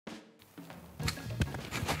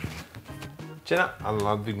Tjena, I'm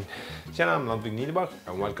Ludwig Niederbach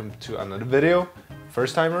and welcome to another video.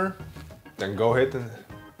 First timer, then go ahead and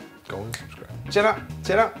subscribe. Tjena,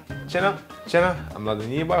 I'm Ludwig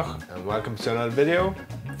Niederbach and welcome to another video.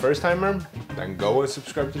 First timer, then go and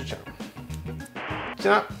subscribe to the channel.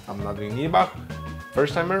 Tjena, I'm Ludwig Niederbach.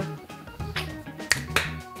 First timer.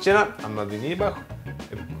 Tjena, I'm Ludwig Niederbach.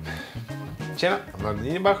 Tjena, I'm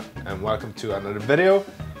Ludwig Niederbach and welcome to another video.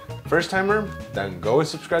 First timer, then go and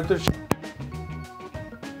subscribe to the channel.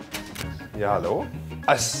 Yeah, hello.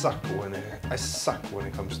 I suck when it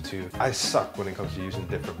comes to using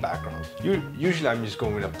different backgrounds. Usually I'm just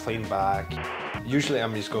going with a plain back.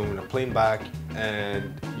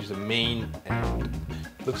 And use the main and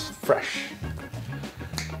it looks fresh.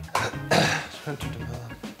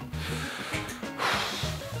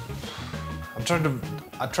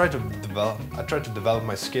 I try to develop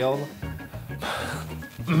my skill.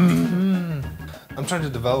 I'm trying to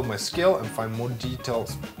develop my skill and find more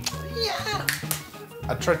details. Yeah.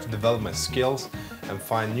 I try to develop my skills and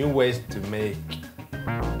find new ways to make.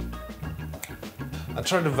 I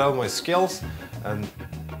try to develop my skills and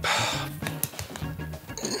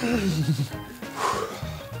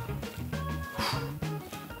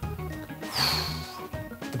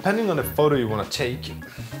depending on the photo you want to take,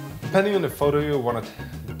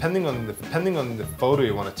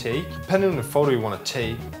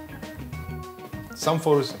 some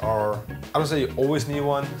photos are, I don't say you always need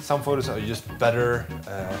one. Some photos are just better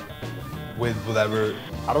with whatever.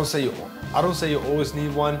 I don't say you always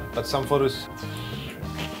need one, but some photos.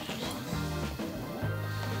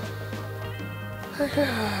 I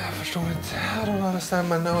don't understand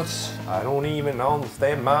my notes. I don't even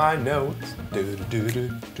understand my notes.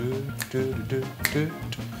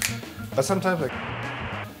 But sometimes like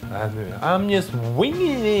I'm just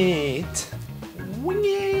winging it.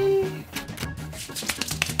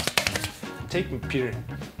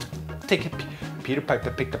 Peter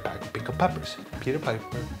Piper picked a pack of pickled peppers. Peter Piper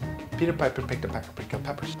picked a pack of pickled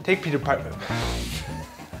peppers. Take Peter Piper.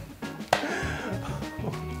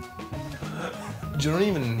 You don't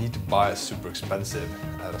even need to buy a super expensive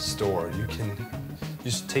at a store. You can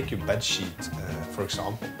just take your bed sheet, for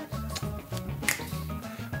example.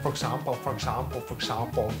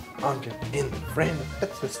 Anker in the frame,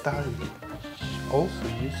 that's the style. Also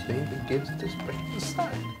use things that gives this break the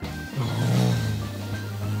style.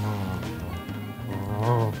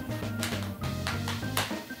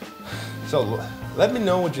 So let me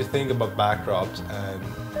know what you think about backdrops and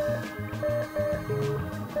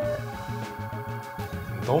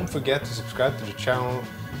don't forget to subscribe to the channel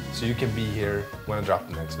so you can be here when I drop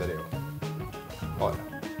the next video. Oh,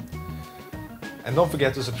 yeah. And don't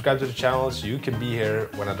forget to subscribe to the channel so you can be here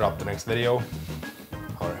when I drop the next video.